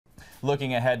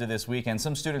Looking ahead to this weekend,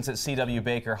 some students at C.W.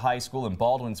 Baker High School in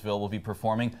Baldwinsville will be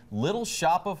performing Little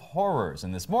Shop of Horrors.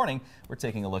 And this morning, we're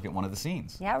taking a look at one of the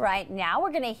scenes. Yeah, right. Now we're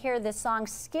going to hear the song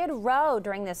Skid Row.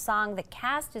 During this song, the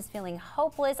cast is feeling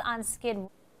hopeless on Skid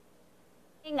Row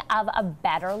of a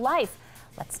better life.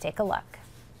 Let's take a look.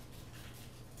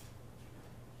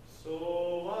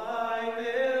 So I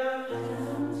live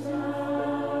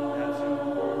downtown. That's a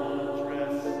formal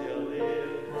dress you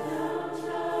live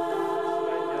downtown.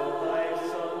 When your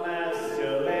life's a mess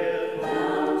you live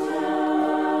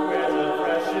downtown. Where the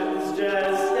freshen's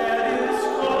just status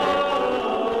quo.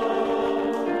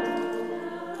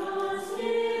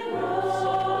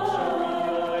 Such a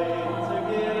joy to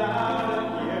get out of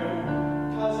here.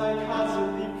 'Cause I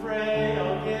constantly pray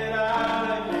I'll get out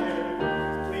of here.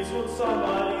 Please will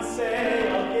somebody say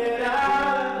I'll get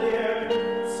out of here.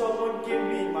 Someone give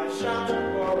me my shot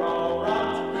or I'll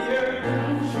rot here.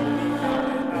 Show me how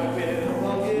and I will.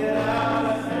 I'll get out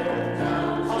of here.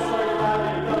 I'll start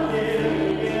climbing up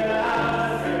here. Get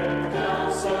out of here.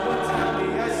 Someone tell me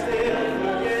I still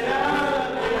will get out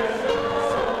of here.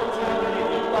 Someone tell me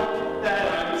that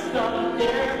I'm stuck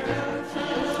here.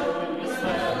 Showing me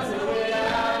signs to get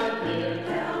out of here.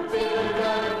 Feeling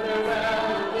running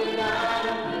around. Get out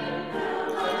of here.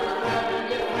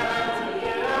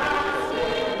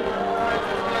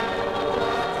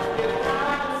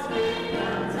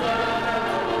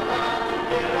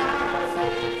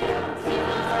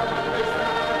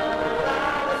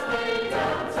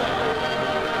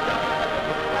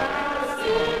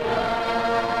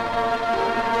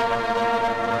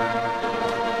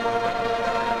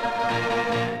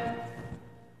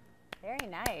 Very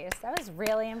nice. That was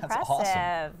really impressive. That's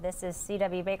awesome. This is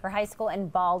C.W. Baker High School in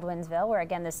Baldwinsville, where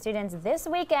again the students this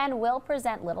weekend will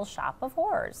present Little Shop of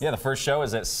Horrors. Yeah, the first show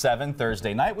is at 7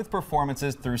 Thursday night with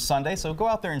performances through Sunday, so go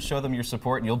out there and show them your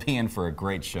support and you'll be in for a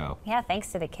great show. Yeah,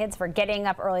 thanks to the kids for getting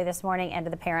up early this morning and to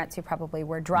the parents who probably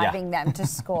were driving them to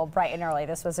school bright and early.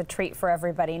 This was a treat for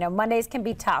everybody. You know, Mondays can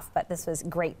be tough, but this was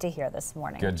great to hear this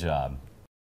morning. Good job.